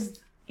thing is,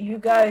 you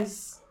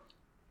guys,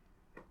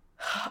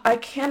 I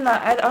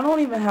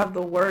don't even have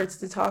the words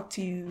to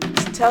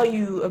tell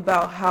you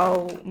about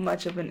how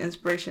much of an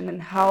inspiration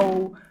and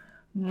how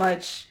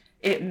much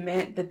it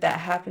meant that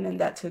happened and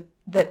that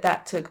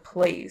took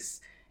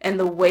place, and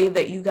the way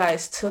that you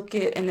guys took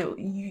it, and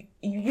you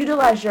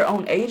utilized your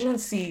own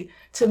agency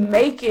to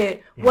make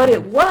it what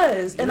it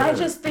was. And I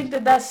just think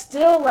that that's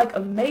still like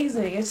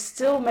amazing. It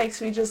still makes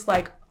me just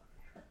like,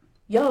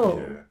 yo.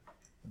 Yeah.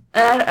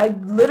 And I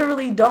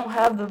literally don't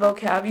have the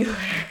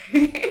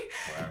vocabulary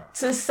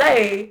to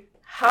say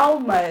how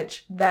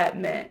much that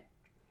meant.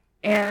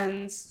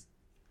 And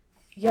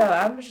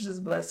yeah, I'm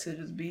just blessed to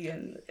just be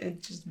and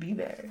just be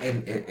there.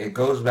 And it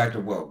goes back to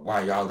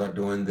why y'all are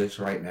doing this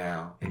right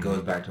now. It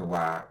goes back to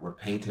why we're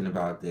painting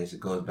about this. It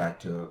goes back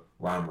to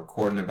why I'm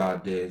recording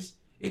about this.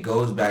 It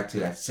goes back to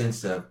that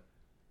sense of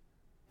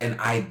an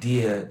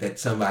idea that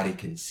somebody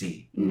can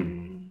see.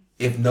 Mm-hmm.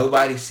 If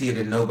nobody see it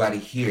and nobody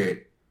hear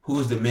it,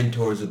 who's the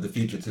mentors of the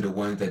future to the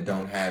ones that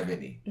don't have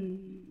any?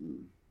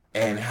 Mm-hmm.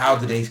 And how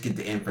do they get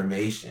the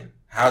information?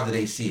 How do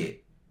they see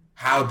it?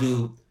 How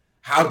do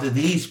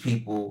these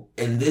people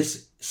in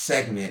this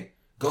segment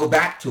go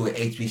back to an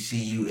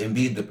HBCU and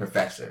be the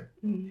professor?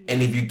 Mm-hmm.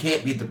 And if you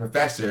can't be the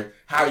professor,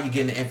 how are you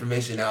getting the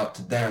information out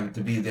to them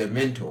to be their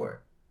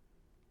mentor?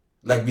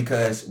 Like,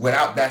 because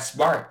without that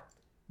spark,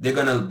 they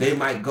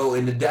might go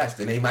in the dust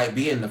and they might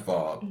be in the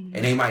fog,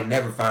 and they might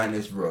never find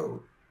this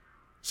road.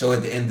 So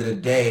at the end of the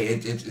day,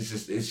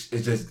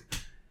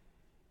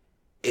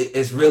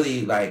 it's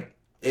really like,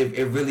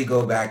 it really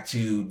go back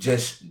to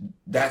just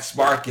that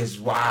spark is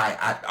why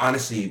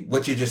honestly,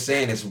 what you're just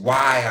saying is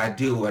why I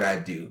do what I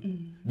do.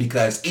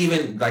 Because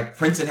even like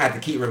Princeton had to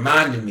keep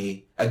reminding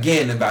me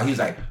again about, he was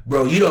like,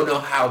 bro, you don't know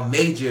how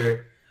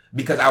major,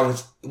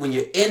 because when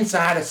you're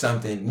inside of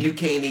something, you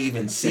can't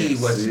even see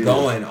what's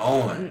going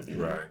on.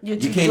 Right. You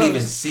can't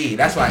even see.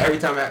 That's why every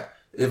time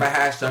if I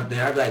had something,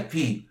 I'd be like,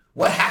 P,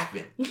 what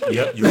happened?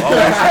 Yep, you will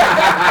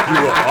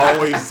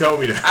always tell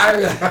me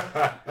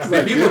that.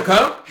 When people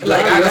come,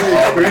 like,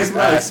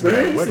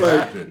 what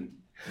happened?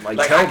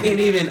 Like I can't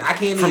even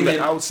from the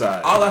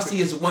outside. All I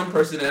see is one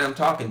person that I'm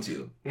talking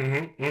to.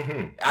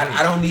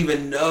 I don't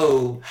even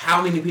know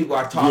how many people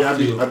I talk to.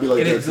 I'd be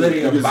like, it is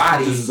literally a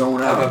body of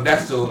a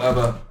vessel of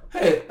a.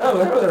 Hey, I'm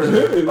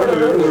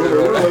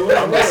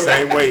the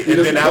same way. And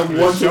then after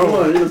the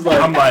show,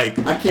 I'm like,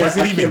 was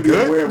it even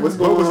good? What's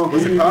going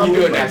on? You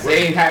doing that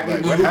same happy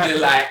movement,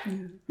 like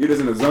you're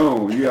just in the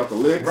zone. You have to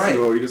lick, right?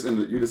 Or you're just in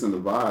the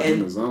vibe, in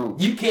the zone.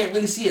 You can't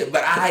really see it,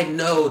 but I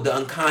know the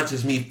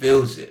unconscious me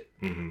feels it,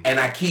 and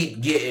I keep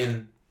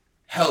getting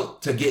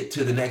help to get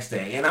to the next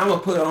thing. And I'm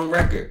gonna put it on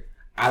record.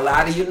 I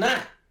lie to you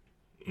not.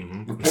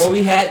 Before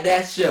we had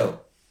that show,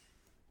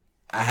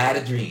 I had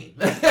a dream.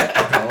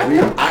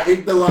 I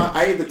ate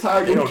the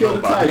tiger. We killed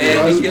the tiger.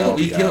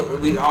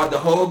 Man,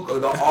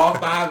 all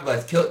five of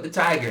us killed the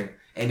tiger.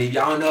 And if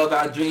y'all know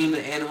about dream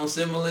and animal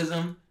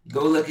symbolism,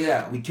 go look it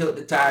up. We killed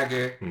the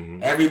tiger.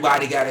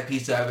 Everybody got a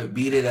piece of it,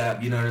 beat it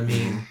up, you know what I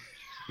mean?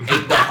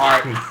 Ate the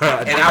heart.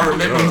 And I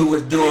remember who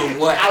was doing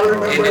what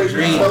in the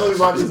dream.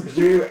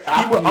 He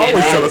would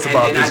always tell us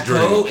about this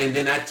dream. And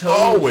then I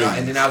told,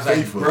 and then I was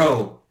like,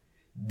 bro,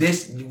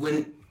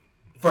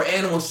 for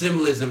animal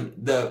symbolism,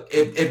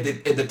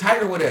 if the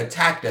tiger would have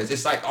attacked us,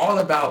 it's like all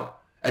about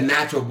a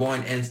natural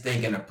born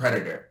instinct and a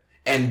predator.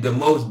 And the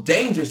most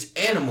dangerous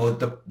animal,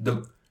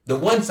 the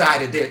one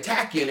side, if they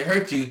attack you and it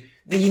hurt you,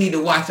 then you need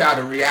to watch out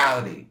in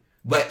reality.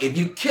 But if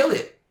you kill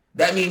it,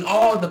 that means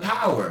all the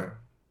power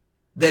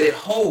that it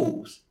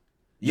holds,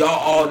 y'all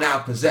all now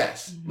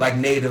possess, like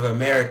Native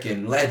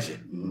American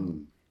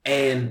legend.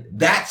 And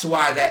that's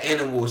why that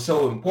animal was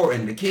so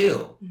important to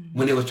kill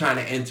when it was trying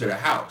to enter the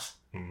house.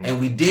 And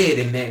we did,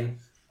 and then,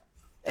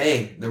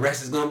 hey, the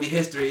rest is gonna be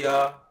history,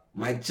 y'all.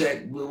 Mic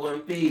check, Blue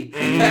 1P.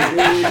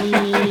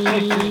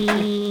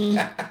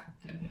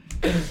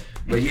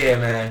 But yeah,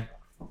 man,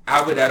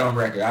 I'll put that on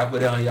record. I'll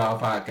put it on y'all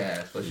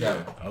podcast for sure.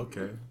 Yeah,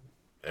 okay.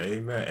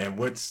 Amen. And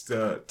what's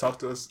talk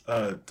to us?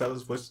 Tell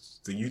us what's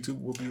the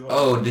YouTube will be on.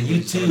 Oh, the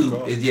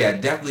YouTube is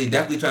definitely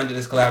trying to do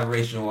this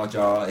collaboration with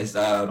y'all. It's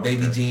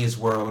Baby Genius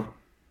World,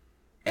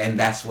 and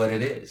that's what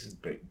it is.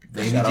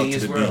 Baby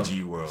Genius World.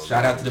 BG World.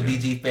 Shout out to the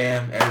BG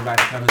fam.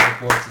 Everybody come and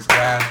support,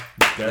 subscribe.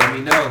 Let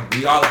me know.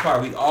 We all a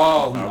part. We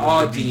all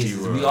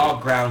geniuses. We all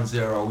ground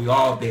zero. We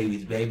all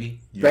babies, baby.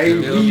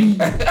 Baby.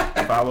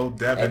 Follow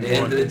Devin. At the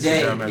end of the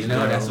day,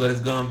 that's what it's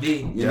gonna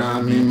be. You know what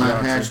I mean? My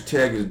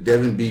hashtag is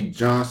Devin B.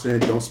 Johnson.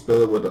 Don't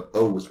spell it with an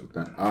O. It's with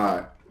an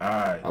I.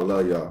 I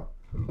love y'all.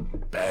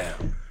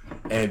 Bam.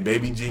 And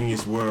Baby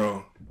Genius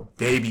World,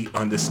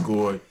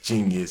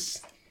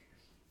 baby_genius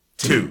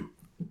 2.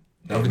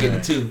 Don't forget the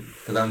 2,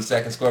 because I'm the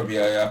second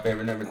Scorpio. Y'all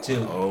favorite number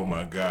 2. Oh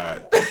my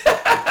God.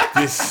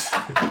 This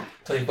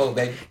 24,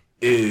 baby.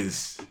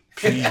 Is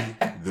P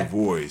the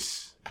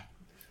Voice.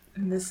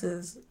 And this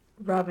is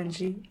Robin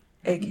G,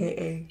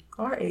 aka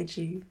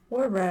RAG,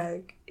 or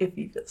Rag, if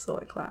you feel so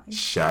inclined.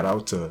 Shout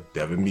out to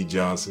Devin B.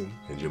 Johnson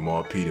and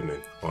Jamal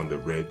Peterman on the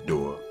Red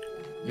Door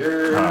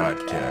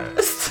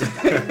podcast.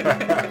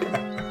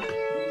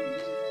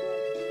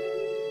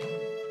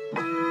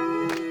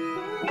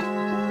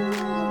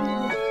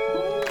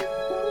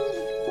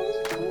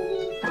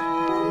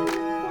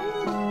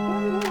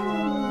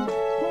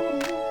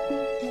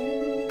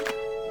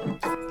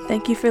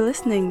 Thank you for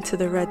listening to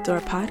the Red Door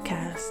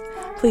Podcast.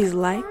 Please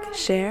like,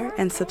 share,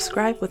 and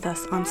subscribe with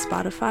us on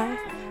Spotify,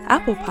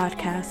 Apple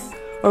Podcasts,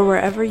 or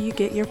wherever you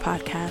get your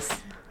podcasts.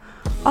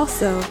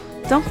 Also,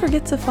 don't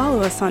forget to follow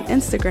us on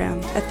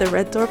Instagram at the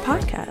Red Door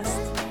Podcast.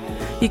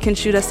 You can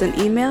shoot us an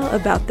email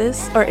about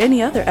this or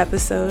any other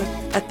episode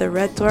at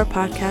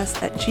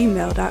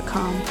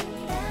thereddoorpodcast@gmail.com.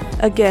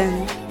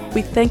 Again,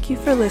 we thank you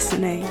for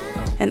listening,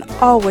 and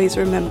always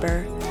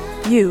remember,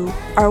 you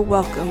are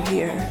welcome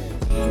here.